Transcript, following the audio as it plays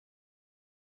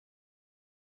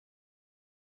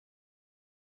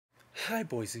Hi,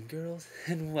 boys and girls,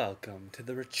 and welcome to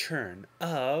the return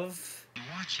of...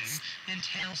 Watching and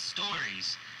tell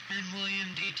stories. And William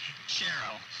D.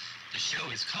 Sherrill. The show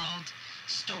is called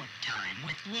Story Time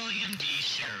with William D.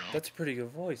 Sherrill. That's a pretty good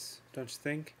voice, don't you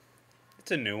think? It's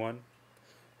a new one.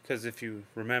 Because if you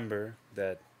remember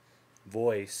that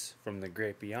voice from The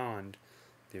Great Beyond,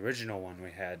 the original one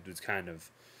we had was kind of...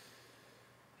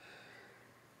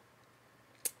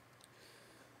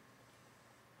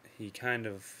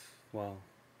 well...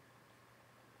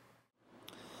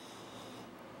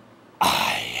 I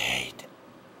hate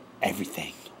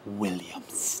everything William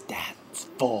stands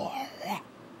for.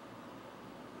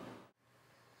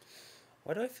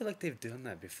 Why do I feel like they've done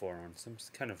that before on some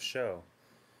kind of show?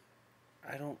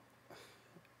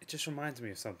 It just reminds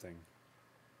me of something.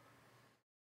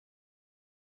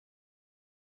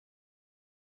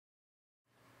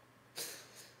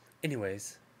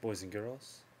 Anyways, boys and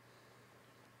girls,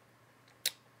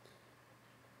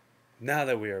 now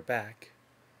that we are back,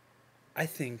 I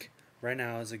think right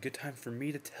now is a good time for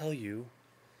me to tell you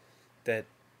that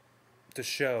the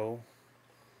show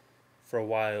for a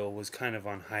while was kind of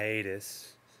on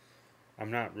hiatus.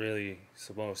 I'm not really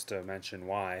supposed to mention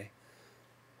why.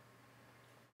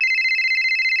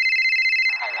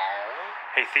 Hello?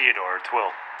 Hey Theodore, it's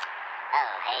Will.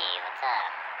 Oh, hey, what's up?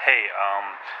 Hey,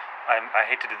 I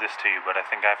hate to do this to you, but I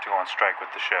think I have to go on strike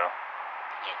with the show.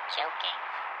 You're joking.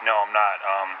 No, I'm not.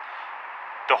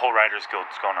 The whole Writers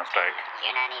Guild's going on strike.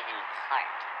 You're not even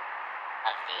part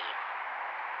of the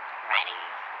writing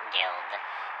guild.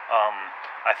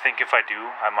 I think if I do,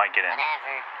 I might get in.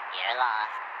 Whatever, you're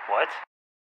lost. What?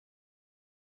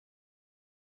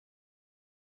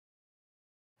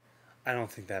 I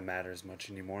don't think that matters much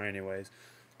anymore anyways,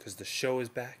 because the show is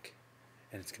back,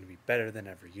 and it's going to be better than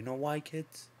ever. You know why,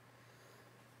 kids?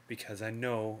 Because I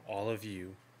know all of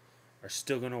you are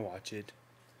still going to watch it,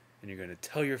 and you're going to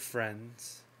tell your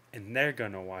friends, and they're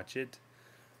going to watch it.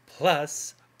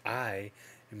 Plus, I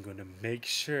am going to make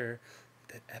sure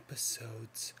that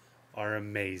episodes are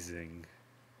amazing.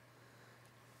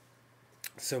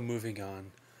 So moving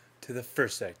on to the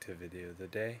first activity of the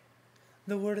day,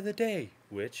 the word of the day,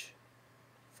 which,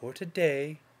 for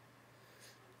today,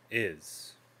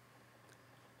 is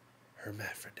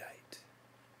hermaphrodite.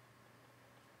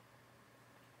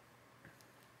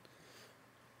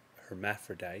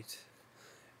 Hermaphrodite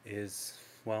is,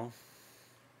 well,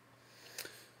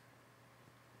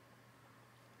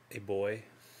 a boy,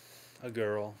 a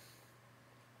girl,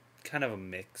 kind of a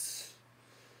mix.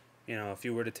 You know, if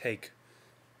you were to take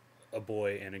a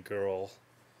boy and a girl,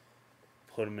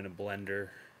 put them in a blender,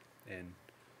 and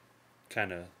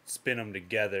kind of spin them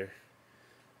together,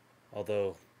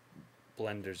 although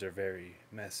blenders are very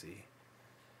messy.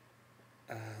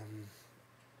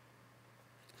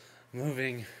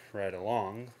 Moving right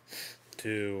along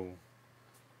to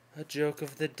a joke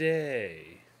of the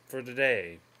day. For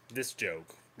today, this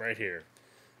joke right here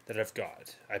that I've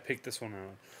got. I picked this one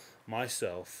out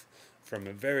myself from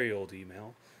a very old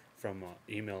email, from an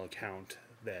email account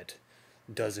that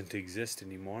doesn't exist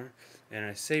anymore, and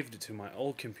I saved it to my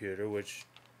old computer, which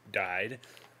died,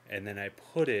 and then I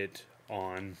put it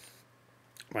on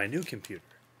my new computer.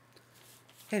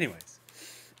 Anyways,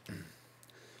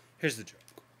 here's the joke.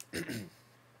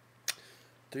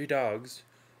 3 dogs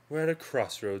were at a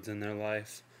crossroads in their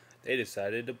life. They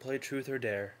decided to play truth or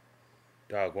dare.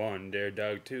 Dog 1 dared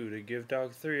Dog 2 to give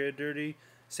Dog 3 a dirty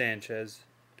Sanchez.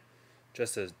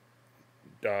 Just as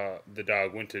the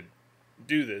dog went to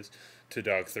do this to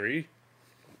Dog 3,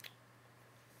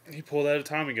 he pulled out a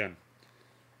Tommy gun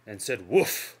and said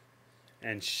woof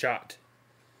and shot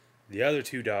the other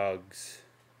 2 dogs.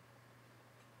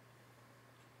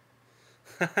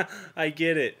 I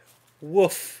get it.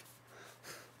 Woof.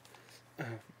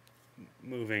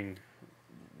 Moving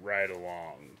right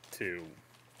along to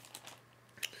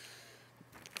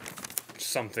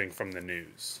something from the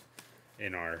news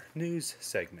in our news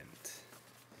segment.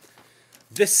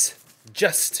 This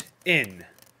just in.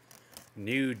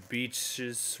 Nude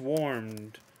beaches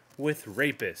swarmed with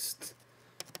rapists.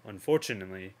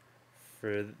 Unfortunately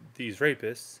for these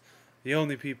rapists, the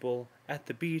only people at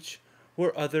the beach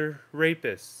were other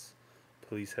rapists.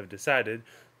 Police have decided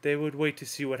they would wait to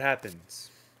see what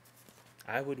happens.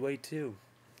 I would wait too.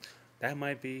 That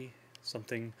might be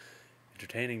something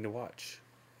entertaining to watch.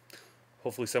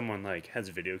 Hopefully someone has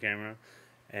a video camera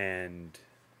and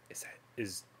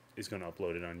is going to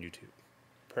upload it on YouTube.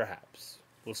 Perhaps.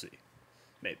 We'll see.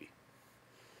 Maybe.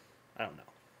 I don't know.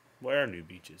 Where are new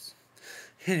beaches?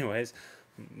 Anyways,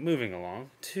 moving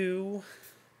along to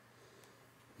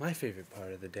my favorite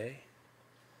part of the day.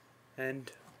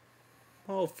 And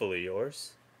hopefully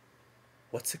yours.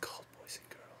 What's it called,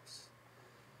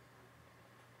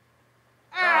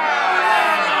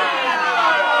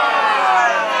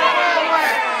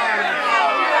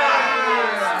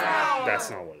 That's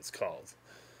not what it's called.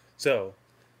 So,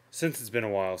 since it's been a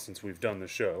while since we've done the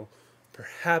show,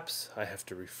 perhaps I have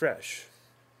to refresh.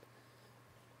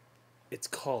 It's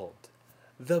called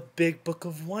The Big Book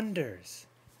of Wonders.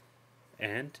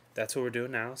 And that's what we're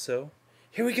doing now, so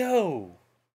here we go!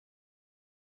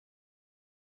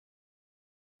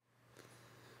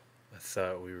 I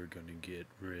thought we were going to get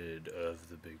rid of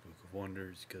The Big Book of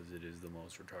Wonders because it is the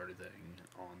most retarded thing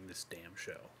on this damn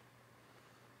show.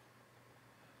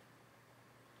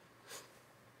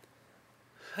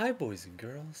 Hi, boys and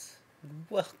girls, and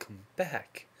welcome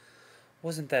back.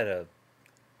 Wasn't that a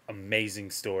amazing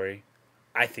story?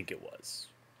 I think it was.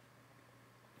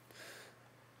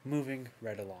 Moving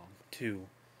right along to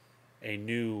a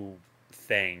new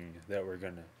thing that we're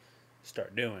going to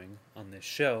start doing on this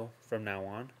show from now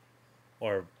on.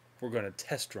 Or we're going to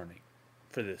test running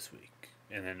for this week.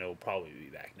 And then it'll probably be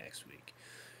back next week.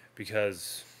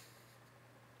 Because,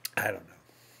 I don't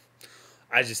know.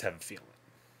 I just have a feeling.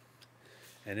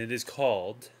 And it is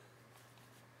called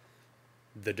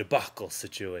The Debacle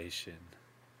Situation.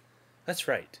 That's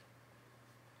right.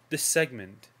 This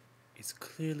segment is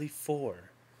clearly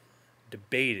for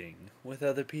debating with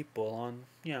other people on,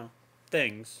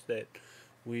 things that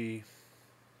we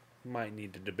might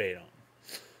need to debate on.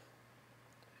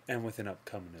 And with an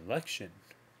upcoming election,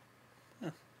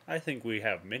 I think we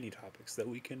have many topics that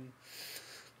we can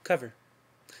cover.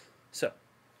 So,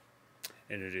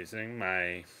 introducing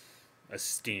my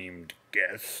esteemed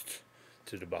guest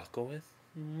to debacle with,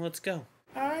 let's go.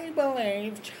 I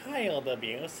believe child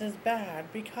abuse is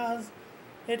bad because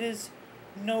it is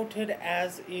noted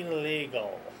as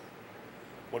illegal.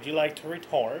 Would you like to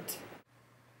retort?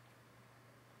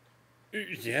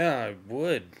 Yeah, I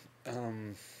would.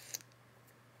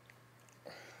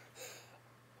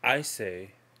 I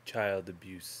say child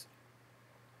abuse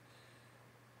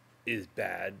is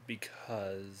bad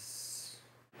because...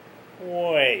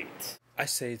 Wait. I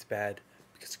say it's bad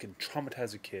because it can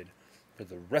traumatize a kid for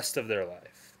the rest of their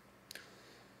life.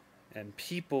 And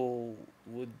people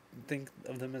would think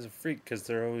of them as a freak because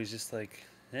they're always just like,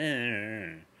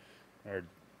 or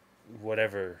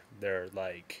whatever they're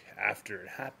like after it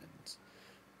happens.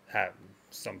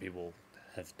 Some people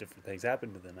have different things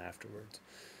happen to them afterwards.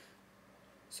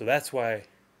 So that's why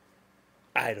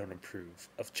I don't approve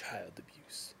of child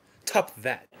abuse. Top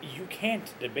that. You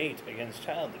can't debate against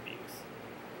child abuse.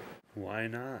 Why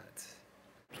not?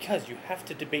 Because you have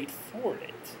to debate for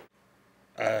it.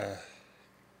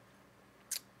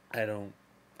 I don't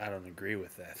agree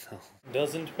with that though.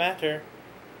 Doesn't matter.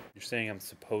 You're saying I'm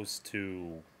supposed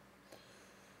to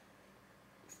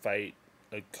fight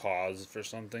a cause for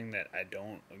something that I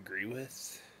don't agree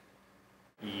with?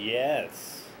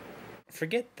 Yes.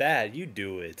 Forget that, you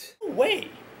do it. No way.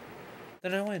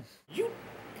 Then I win.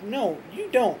 No, you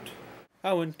don't.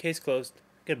 I win, case closed.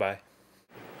 Goodbye.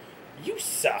 You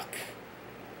suck.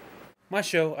 My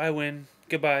show, I win.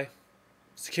 Goodbye.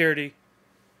 Security.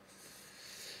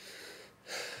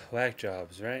 Whack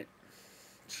jobs, right?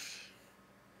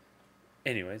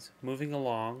 Anyways, moving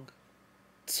along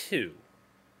to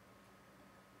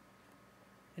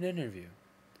an interview.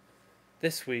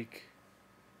 This week,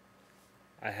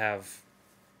 I have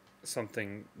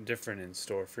something different in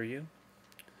store for you.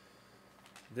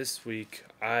 This week,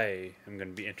 I am going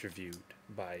to be interviewed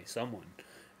by someone,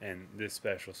 and this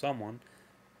special someone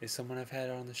is someone I've had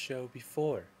on the show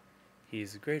before.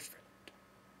 He's a great friend.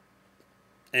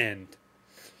 And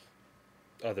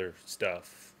other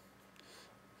stuff.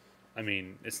 I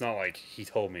mean, it's not like he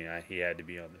told me he had to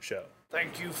be on the show.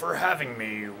 Thank you for having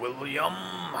me, William.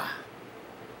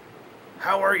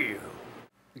 How are you?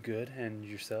 Good, and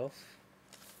yourself?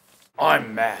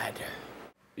 I'm mad.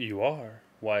 You are?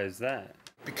 Why is that?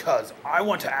 Because I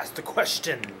want to ask the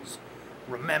questions.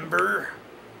 Remember?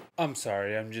 I'm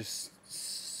sorry, I'm just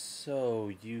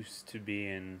so used to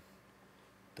being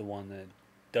the one that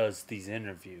does these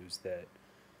interviews that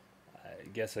I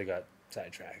guess I got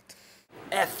sidetracked.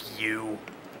 F you.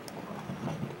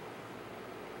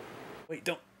 Wait,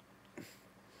 don't.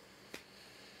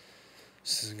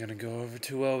 This isn't gonna go over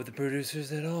too well with the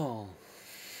producers at all.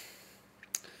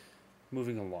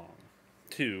 Moving along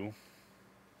to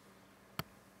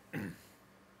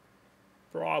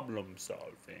problem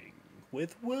solving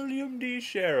with William D.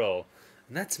 Sherrill.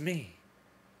 And that's me.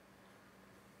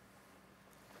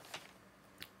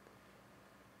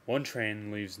 One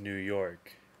train leaves New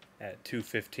York at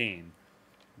 2:15,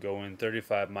 going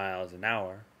 35 miles an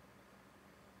hour,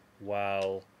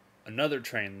 while another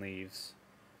train leaves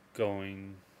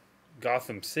going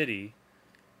Gotham City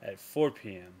at 4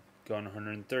 p.m., going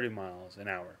 130 miles an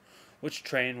hour. Which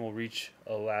train will reach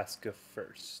Alaska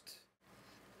first?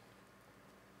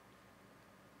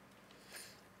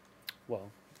 Well,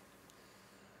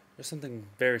 there's something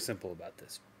very simple about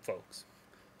this, folks.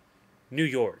 New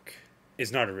York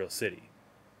is not a real city.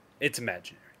 It's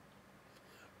imaginary.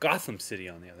 Gotham City,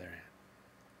 on the other hand,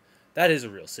 that is a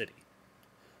real city.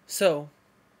 So,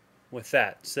 with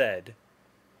that said,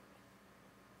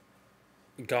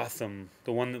 Gotham,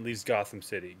 the one that leaves Gotham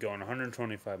City, going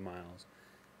 125 miles,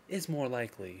 is more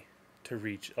likely to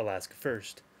reach Alaska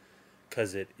first,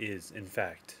 because it is, in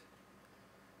fact,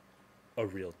 a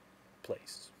real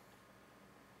place.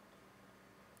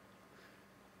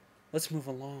 Let's move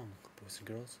along, boys and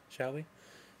girls, shall we?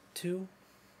 To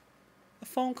a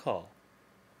phone call.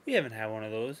 We haven't had one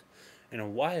of those in a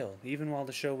while, even while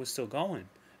the show was still going,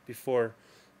 before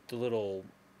the little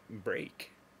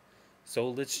break. So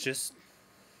let's just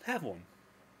have one.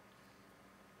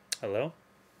 Hello?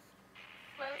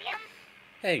 William?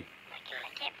 Hey.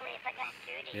 I can't believe I got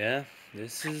through to you. Yeah,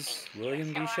 this is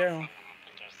William D. You're so Sherrill. awesome, and I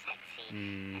think you're sexy.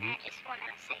 Mm-hmm. And I just want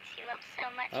to sex you up so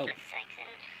much Oh. with sex,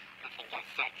 and I think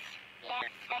that's sex. Yeah,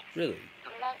 sex. Really? I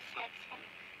love sex, and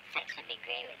sex would be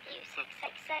great with you. Sex,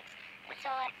 sex, sex. That's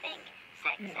all I think.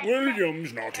 Sex, sex, William's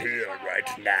sex. not I just here wanna right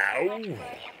love you now. so much,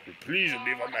 William. Please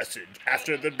leave a message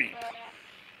after the beep.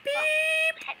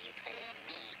 Beep! Have you put it in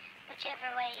me? Whichever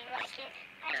way you like it.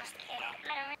 I don't care.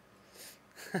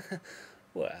 I don't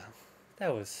Wow,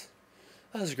 that was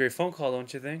a great phone call,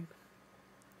 don't you think?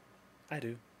 I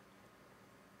do.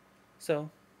 So,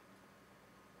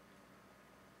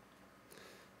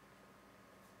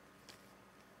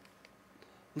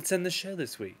 let's end the show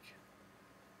this week.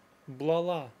 Blah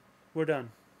blah. We're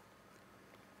done.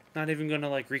 Not even gonna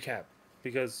recap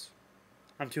because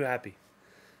I'm too happy.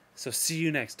 So see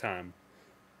you next time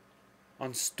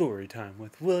on Storytime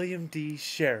with William D.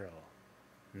 Sherrill.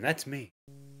 And that's me.